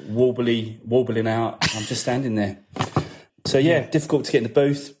just wobbling out. I'm just standing there. So, difficult to get in the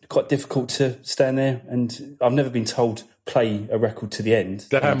booth, quite difficult to stand there. And I've never been told play a record to the end.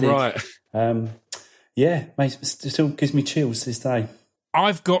 Damn right. Mate, it still gives me chills to this day.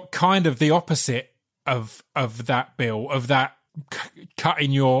 I've got kind of the opposite of that, Bill, of that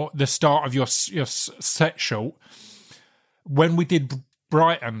cutting the start of your set short. When we did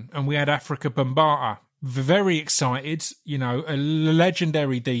Brighton and we had Africa Bambaataa, very excited, a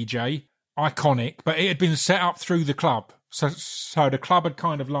legendary DJ, iconic, but it had been set up through the club. So the club had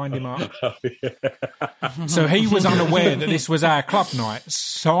kind of lined him up. So he was unaware that this was our club night.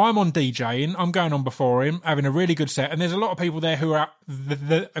 So I'm on DJing, I'm going on before him, having a really good set, and there's a lot of people there who are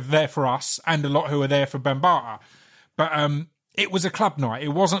there for us and a lot who are there for Bambaataa. But it was a club night. It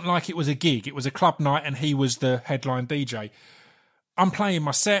wasn't like it was a gig. It was a club night and he was the headline DJ. I'm playing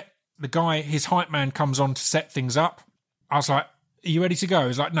my set. The guy, his hype man, comes on to set things up. I was like, "Are you ready to go?"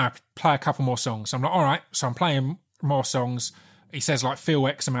 He's like, "No, play a couple more songs." I'm like, "All right." So I'm playing more songs. He says, like, fill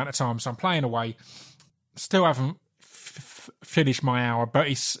X amount of time. So I'm playing away. Still haven't finished my hour, but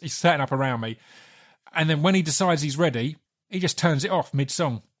he's setting up around me. And then when he decides he's ready, he just turns it off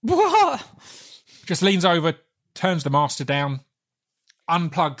mid-song. What? Just leans over, turns the master down,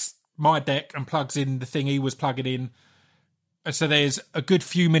 unplugs my deck and plugs in the thing he was plugging in. And so there's a good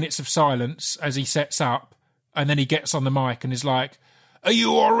few minutes of silence as he sets up, and then he gets on the mic and is like, "Are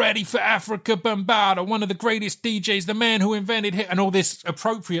you all ready for Africa Bambaataa, one of the greatest DJs, the man who invented hit," and all this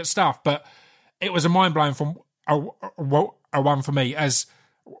appropriate stuff. But it was a mind-blowing one for me as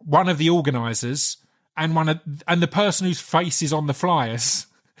one of the organisers and the person whose face is on the flyers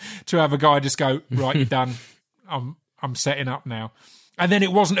to have a guy just go, "Right, you're done. I'm setting up now." And then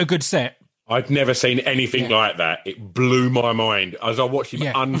it wasn't a good set. I'd never seen anything like that. It blew my mind. As I watched him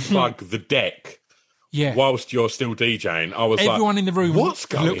unplug the deck whilst you're still DJing, I was everyone in the room what's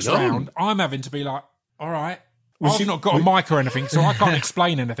going looks on? around. I'm having to be like, all right. I've not got a mic or anything, so I can't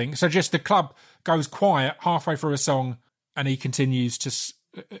explain anything. So just the club goes quiet halfway through a song and he continues to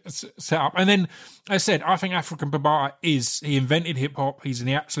set up. And then, as I said, I think African Bambaataa he invented hip-hop. He's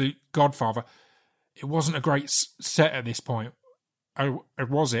the absolute godfather. It wasn't a great set at this point.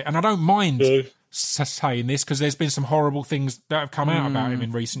 Was it? And I don't mind saying this because there's been some horrible things that have come out about him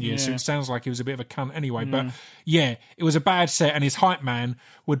in recent years. So it sounds like he was a bit of a cunt anyway. But it was a bad set, and his hype man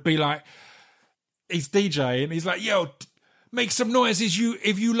would be like, he's DJ and he's like, "Yo, make some noises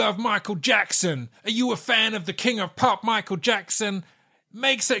if you love Michael Jackson. Are you a fan of the king of pop, Michael Jackson?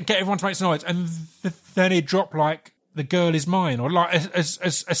 Get everyone to make some noise." And then he'd drop like "The Girl Is Mine" or like a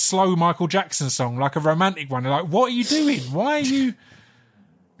slow Michael Jackson song, like a romantic one. They're like, "What are you doing?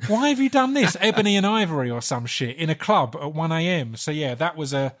 Why have you done this?" Ebony and Ivory or some shit in a club at 1 a.m. So that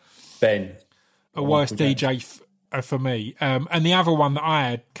was a worse DJ for me. And the other one that I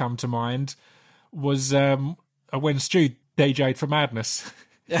had come to mind was when Stu DJ'd for Madness.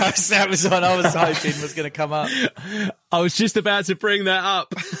 That was one I was hoping was going to come up. I was just about to bring that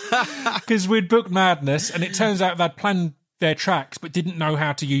up. Because we'd booked Madness, and it turns out they'd planned their tracks but didn't know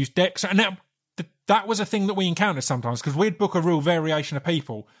how to use decks. And that was a thing that we encountered sometimes, because we'd book a real variation of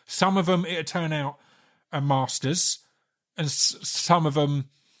people. Some of them, it'd turn out are masters, and some of them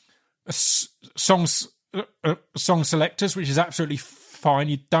are song selectors, which is absolutely fine.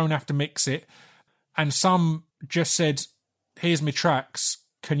 You don't have to mix it. And some just said, "Here's my tracks.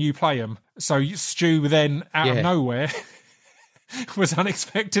 Can you play them?" So Stu then, out of nowhere, was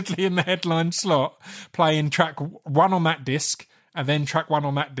unexpectedly in the headline slot, playing track 1 on that disc, and then track 1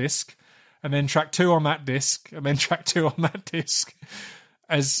 on that disc, and then track 2 on that disc, and then track 2 on that disc,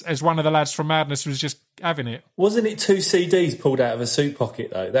 as one of the lads from Madness was just having it. Wasn't it 2 CDs pulled out of a suit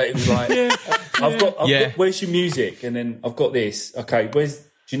pocket, though? That it was like, I've got, where's your music? And then I've got this. Okay,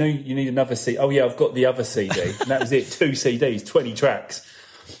 do you know you need another CD? Oh, yeah, I've got the other CD. And that was it, 2 CDs, 20 tracks.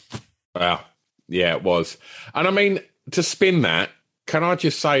 Wow. Yeah, it was. And I mean, to spin that, can I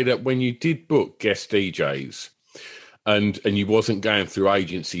just say that when you did book guest DJs, and you wasn't going through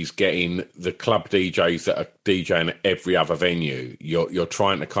agencies getting the club DJs that are DJing at every other venue. You're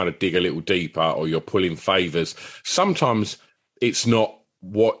trying to kind of dig a little deeper, or you're pulling favours. Sometimes it's not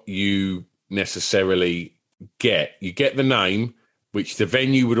what you necessarily get. You get the name, which the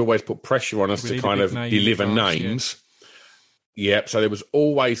venue would always put pressure on us to kind of deliver names. Yep. So there was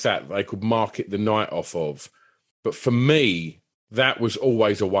always that they could market the night off of. But for me, that was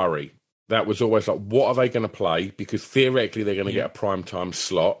always a worry. That was always like, what are they going to play? Because theoretically, they're going to get a prime time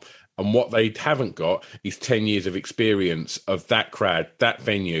slot. And what they haven't got is 10 years of experience of that crowd, that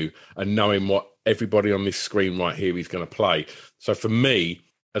venue, and knowing what everybody on this screen right here is going to play. So for me,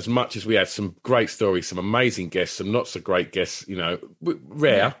 as much as we had some great stories, some amazing guests, some not so great guests,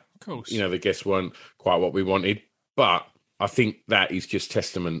 rare. Yeah, of course. The guests weren't quite what we wanted. But I think that is just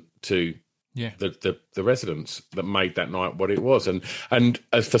testament to the residents that made that night what it was. And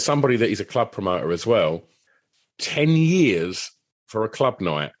as for somebody that is a club promoter as well, 10 years for a club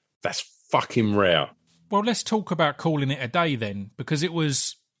night, that's fucking rare. Well, let's talk about calling it a day then, because it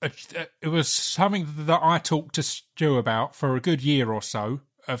was something that I talked to Stu about for a good year or so,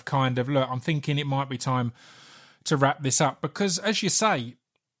 of kind of, look, I'm thinking it might be time to wrap this up, because as you say,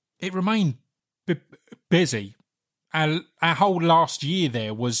 it remained busy. Our whole last year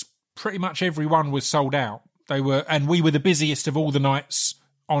there was pretty much everyone was sold out. And we were the busiest of all the nights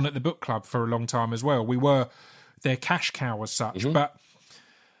on at the book club for a long time as well. We were their cash cow as such, but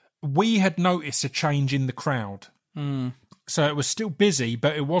we had noticed a change in the crowd. So it was still busy,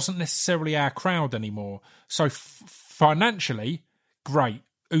 but it wasn't necessarily our crowd anymore. So financially, great.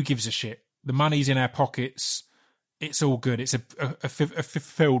 Who gives a shit? The money's in our pockets. It's all good. It's a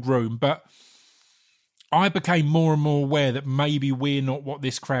filled room. But I became more and more aware that maybe we're not what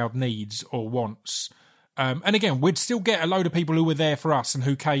this crowd needs or wants. And again, we'd still get a load of people who were there for us and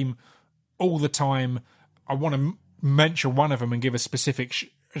who came all the time. I want to mention one of them and give a specific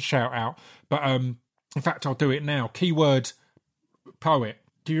shout out. But in fact, I'll do it now. Keyword poet.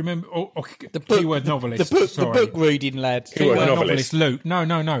 Do you remember? Or keyword novelist. The book reading lad. Keyword novelist Luke.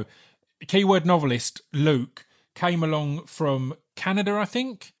 No. Keyword novelist Luke came along from Canada, I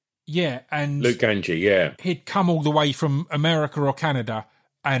think. Yeah, and Luke Ganji, yeah. He'd come all the way from America or Canada,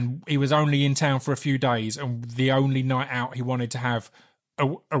 and he was only in town for a few days, and the only night out he wanted to have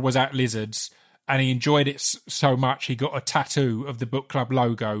was at Lizards, and he enjoyed it so much he got a tattoo of the book club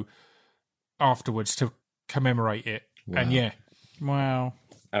logo afterwards to commemorate it. Wow. And wow.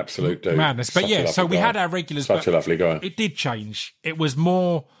 Absolute dude. Madness. But yeah, so we had our regulars. Such a lovely guy. It did change. It was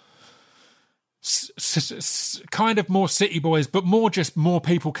more kind of more city boys, but more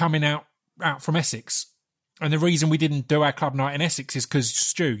people coming out from Essex. And the reason we didn't do our club night in Essex is because,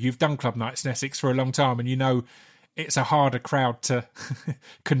 Stu, you've done club nights in Essex for a long time, and you know it's a harder crowd to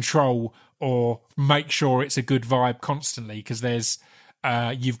control or make sure it's a good vibe constantly, because there's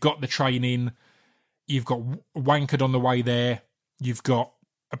you've got the training, you've got wankered on the way there, you've got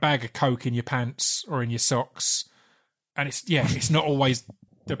a bag of Coke in your pants or in your socks, and it's not always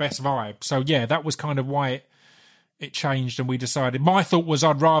the best vibe. So yeah, that was kind of why it changed, and we decided. My thought was,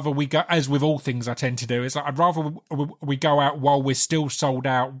 I'd rather we go, as with all things I tend to do, it's like I'd rather we go out while we're still sold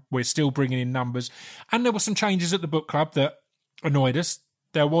out, we're still bringing in numbers. And there were some changes at the book club that annoyed us.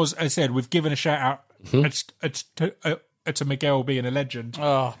 There was, as I said, we've given a shout out to Miguel being a legend.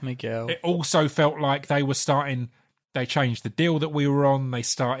 Oh, Miguel! It also felt like they changed the deal that we were on.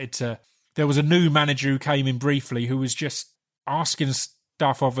 There was a new manager who came in briefly who was just asking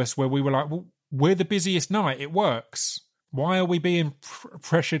stuff of us where we were like, well, we're the busiest night. It works. Why are we being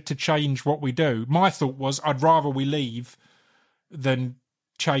pressured to change what we do? My thought was, I'd rather we leave than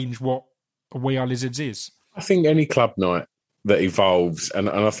change what We Are Lizards is. I think any club night that evolves, and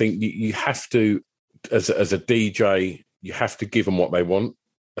I think you have to, as a DJ, you have to give them what they want,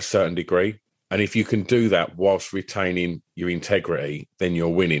 a certain degree. And if you can do that whilst retaining your integrity, then you're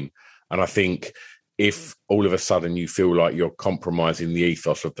winning. And I think if all of a sudden you feel like you're compromising the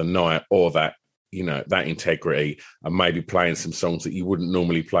ethos of the night or that, that integrity, and maybe playing some songs that you wouldn't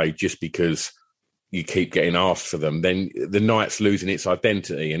normally play just because you keep getting asked for them, then the night's losing its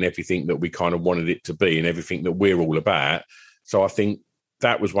identity and everything that we kind of wanted it to be and everything that we're all about. So I think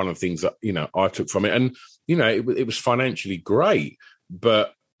that was one of the things that, I took from it. And, it was financially great,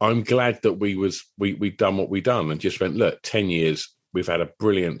 but I'm glad that we'd done what we done and just went, look, 10 years, we've had a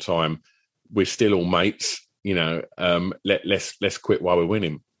brilliant time. We're still all mates, let's quit while we're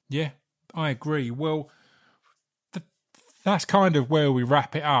winning. Yeah, I agree. Well, that's kind of where we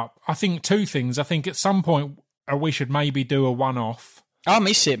wrap it up. I think two things. I think at some point we should maybe do a one-off. I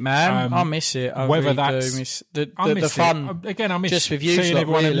miss it, man. I miss it. I whether really that's do miss the fun. Again, I miss just with you, seeing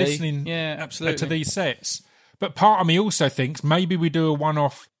everyone really. and listening absolutely. to these sets. But part of me also thinks maybe we do a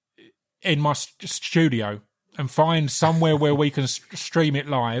one-off in my studio and find somewhere where we can stream it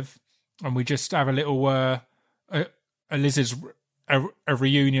live, and we just have a little a Lizards a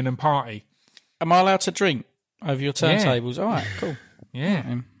reunion and party. Am I allowed to drink over your turntables? Yeah. All right, cool. Yeah.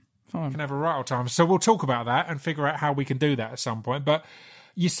 Fine. We can have a right old time. So we'll talk about that and figure out how we can do that at some point. But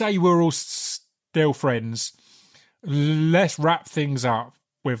you say we're all still friends. Let's wrap things up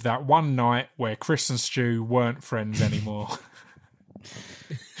with that one night where Chris and Stu weren't friends anymore.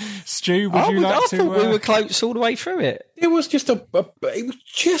 Stu, would you like to? I thought we were close all the way through it. It was just it was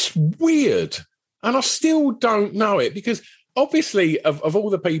just weird, and I still don't know it, because obviously of all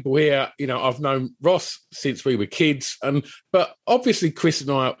the people here, I've known Ross since we were kids, but obviously Chris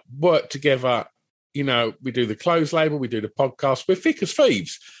and I work together. We do the clothes label, we do the podcast. We're thick as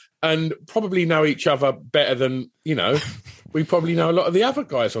thieves, and probably know each other better than we probably know a lot of the other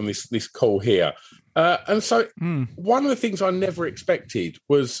guys on this call here. And so one of the things I never expected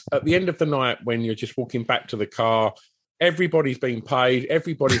was at the end of the night, when you're just walking back to the car, everybody's been paid,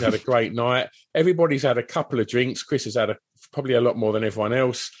 everybody's had a great night, everybody's had a couple of drinks. Chris has had probably a lot more than everyone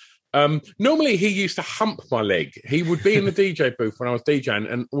else. Normally he used to hump my leg. He would be in the DJ booth when I was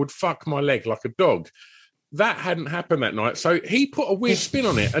DJing and would fuck my leg like a dog. That hadn't happened that night. So he put a weird spin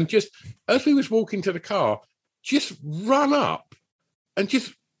on it, and just as we was walking to the car, just run up and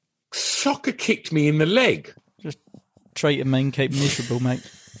just soccer kicked me in the leg. Just treat me and keep miserable, mate.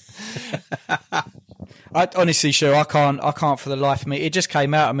 I honestly, sure, I can't for the life of me. It just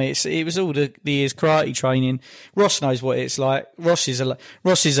came out of me. It was all the year's karate training. Ross knows what it's like. Ross is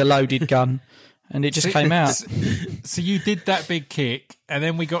a loaded gun, and it just came out. So you did that big kick, and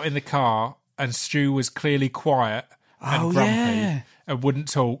then we got in the car, and Stu was clearly quiet and grumpy and wouldn't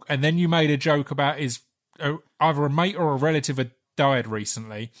talk. And then you made a joke about his either a mate or a relative had died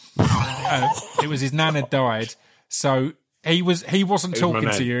recently. It was his nan had died, so he wasn't talking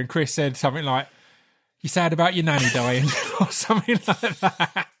to you. And Chris said something like, "You sad about your nanny dying," or something like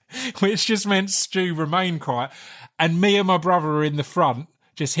that, which just meant Stu remained quiet. And me and my brother were in the front,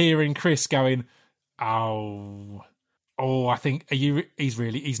 just hearing Chris going, "Oh, I think he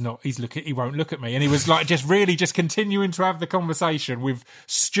won't look at me." And he was like, just continuing to have the conversation with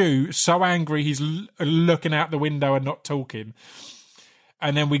Stu, so angry he's looking out the window and not talking.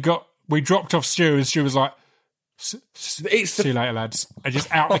 And then we dropped off Stu, and Stu was like, "See you later, lads," and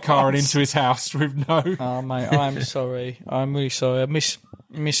just out the car and into his house with no. Oh mate, I'm sorry. I'm really sorry. I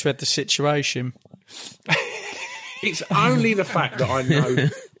misread the situation. It's only the fact that I know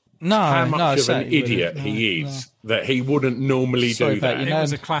how much of an idiot he is that he wouldn't normally do that. It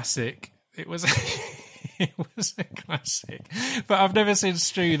was a classic. It was a classic. But I've never seen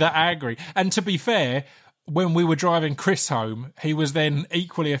Stu that angry. And to be fair, when we were driving Chris home, he was then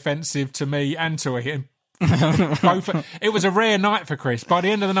equally offensive to me and to him. It was a rare night for Chris. By the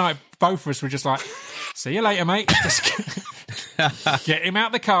end of the night, both of us were just like, "See you later, mate." Just get him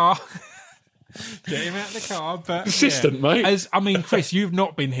out the car. Get him out the car. But consistent, mate. Chris, you've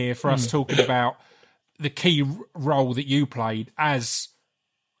not been here for us talking about the key role that you played as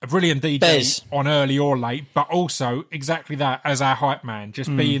a brilliant DJ Bez. On early or late, but also exactly that as our hype man,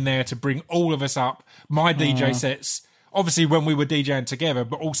 just being there to bring all of us up. My DJ sets, obviously when we were DJing together,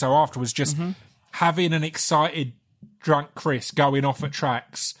 but also afterwards, just having an excited, drunk Chris going off at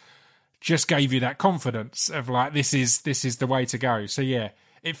tracks just gave you that confidence of like, this is the way to go. So yeah,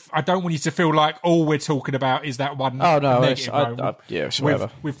 I don't want you to feel like all we're talking about is that one. Oh no, negative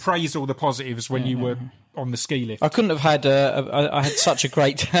whatever. We've praised all the positives when you were on the ski lift. I couldn't have had. I had such a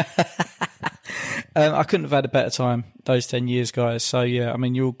great. I couldn't have had a better time those 10 years, guys. So yeah, I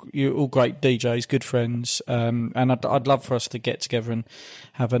mean, you're all great DJs, good friends, and I'd love for us to get together and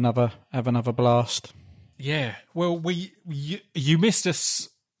have another blast. Yeah, well, you missed us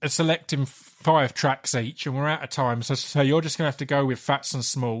selecting 5 tracks each, and we're out of time. So you're just going to have to go with Fats and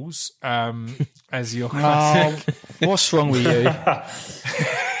Smalls as your classic. What's wrong with you?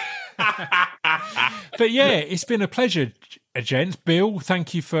 But yeah, it's been a pleasure, gents. Bill,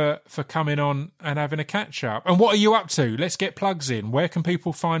 thank you for coming on and having a catch up. And what are you up to? Let's get plugs in. Where can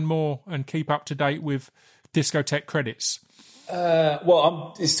people find more and keep up to date with Discotheque credits?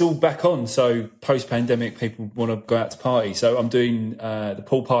 It's all back on. So post-pandemic, people want to go out to party. So I'm doing the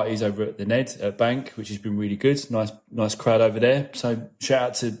pool parties over at the Ned at Bank, which has been really good. Nice crowd over there. So shout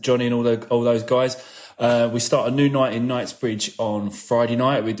out to Johnny and all those guys. We start a new night in Knightsbridge on Friday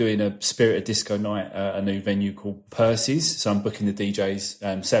night. We're doing a Spirit of Disco night at a new venue called Percy's. So I'm booking the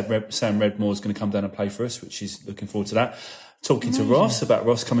DJs. Sam Redmore's going to come down and play for us, which is looking forward to that. talking to Ross about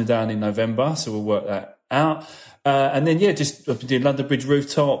Ross coming down in November, so we'll work that out. And then, just I've been doing London Bridge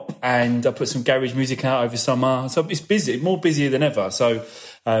Rooftop, and I put some garage music out over summer. So it's busy, more busier than ever. So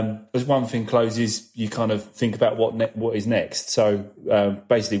as one thing closes, you kind of think about what is next. So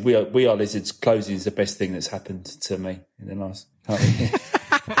basically, We Are Lizards closing is the best thing that's happened to me in the last couple of years.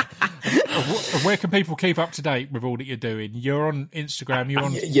 Where can people keep up to date with all that you're doing? You're on Instagram. You're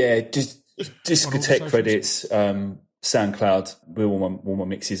on just Discotheque Credits, SoundCloud. Where all my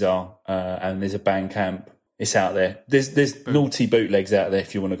mixes are, and there's a Bandcamp. It's out there. There's naughty bootlegs out there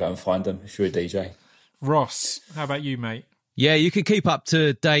if you want to go and find them. If you're a DJ. Ross, how about you, mate? Yeah, you can keep up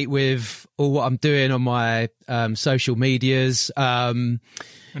to date with all what I'm doing on my social medias. And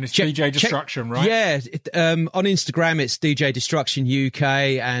it's DJ Destruction, right? Yeah, on Instagram it's DJ Destruction UK,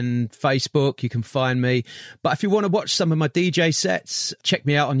 and Facebook you can find me. But if you want to watch some of my DJ sets, check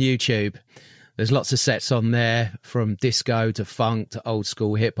me out on YouTube. There's lots of sets on there, from disco to funk to old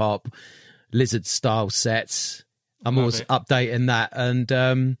school hip hop, Lizard style sets. I'm always updating that. And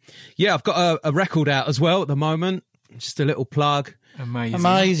I've got a record out as well at the moment. Just a little plug.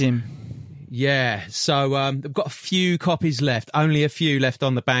 Amazing. Yeah, so I've got a few copies left, only a few left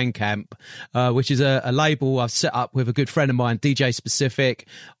on the Bandcamp, which is a label I've set up with a good friend of mine, DJ Specific,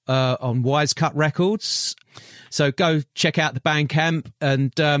 on Wisecut Records. So go check out the Bandcamp,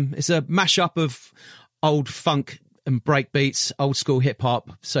 and it's a mashup of old funk and breakbeats, old school hip hop.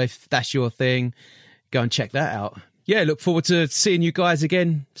 So if that's your thing, go and check that out. Yeah, look forward to seeing you guys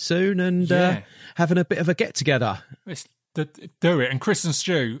again soon, and having a bit of a get together. Do it. And Chris and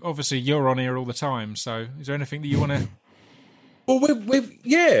Stu, obviously you're on here all the time. So is there anything that you want to? Well, we've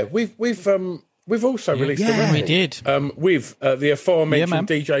also released a record. We did with the aforementioned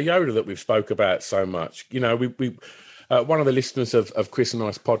DJ Yoda that we've spoke about so much. You know, we one of the listeners of Chris and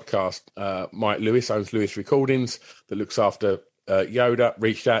I's podcast, Mike Lewis, owns Lewis Recordings, that looks after Yoda,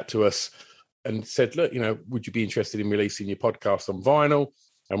 reached out to us and said, look, you know, would you be interested in releasing your podcast on vinyl?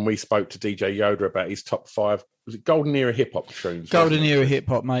 And we spoke to DJ Yoda about his top 5. Was it Golden Era hip hop tunes? Golden Era hip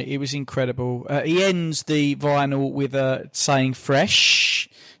hop, mate. It was incredible. He ends the vinyl with saying "fresh,"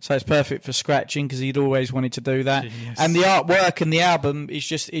 so it's perfect for scratching because he'd always wanted to do that. Genius. And the artwork and the album is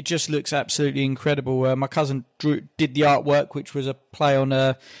just looks absolutely incredible. My cousin Drew did the artwork, which was a play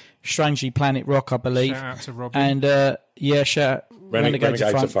on Strangely Planet Rock, I believe. Shout out to Robbie. And shout out. Renegade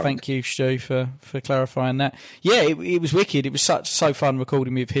to Funk. Thank you, Stu, for clarifying that. Yeah, it was wicked. It was so fun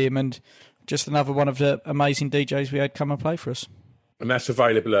recording with him, and just another one of the amazing DJs we had come and play for us. And that's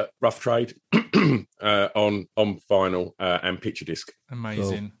available at Rough Trade on vinyl and picture disc.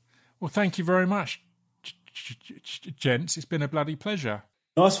 Amazing. Cool. Well, thank you very much, gents. It's been a bloody pleasure.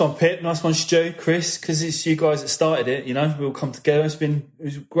 Nice one, Pip. Nice one, Stu, Chris, because it's you guys that started it. You know, we all come together. It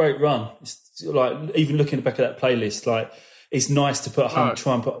was a great run. It's like, even looking back at that playlist, like, it's nice to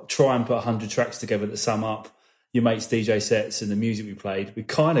try and put 100 tracks together that sum up your mates' DJ sets and the music we played. We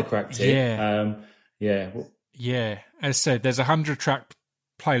kind of cracked it. Yeah. As I said, there's a 100-track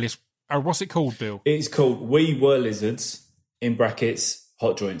playlist. What's it called, Bill? It's called We Were Lizards, in brackets,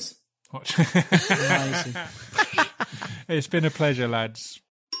 Hot Joints. Amazing. It's been a pleasure, lads.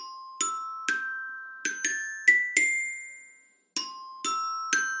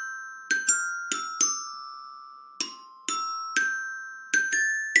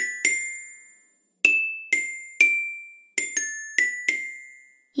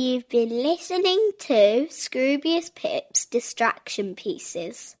 You've been listening to Scroobius Pip's Distraction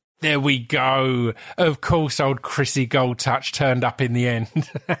Pieces. There we go. Of course, old Chrissy Goldtouch turned up in the end.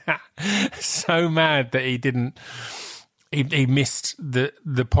 So mad that he didn't. He missed the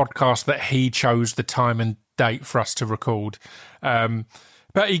podcast that he chose the time and date for us to record.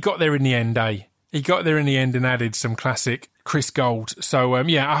 But he got there in the end, eh? He got there in the end and added some classic Chris Gold. So,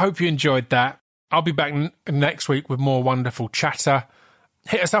 I hope you enjoyed that. I'll be back next week with more wonderful chatter.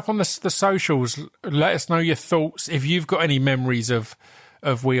 Hit us up on the socials. Let us know your thoughts. If you've got any memories of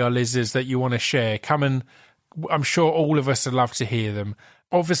We Are Lizards that you want to share, come and I'm sure all of us would love to hear them.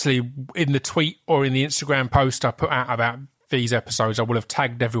 Obviously, in the tweet or in the Instagram post I put out about these episodes, I will have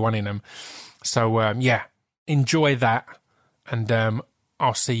tagged everyone in them. So, enjoy that. And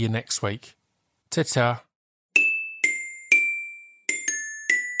I'll see you next week. Ta-ta.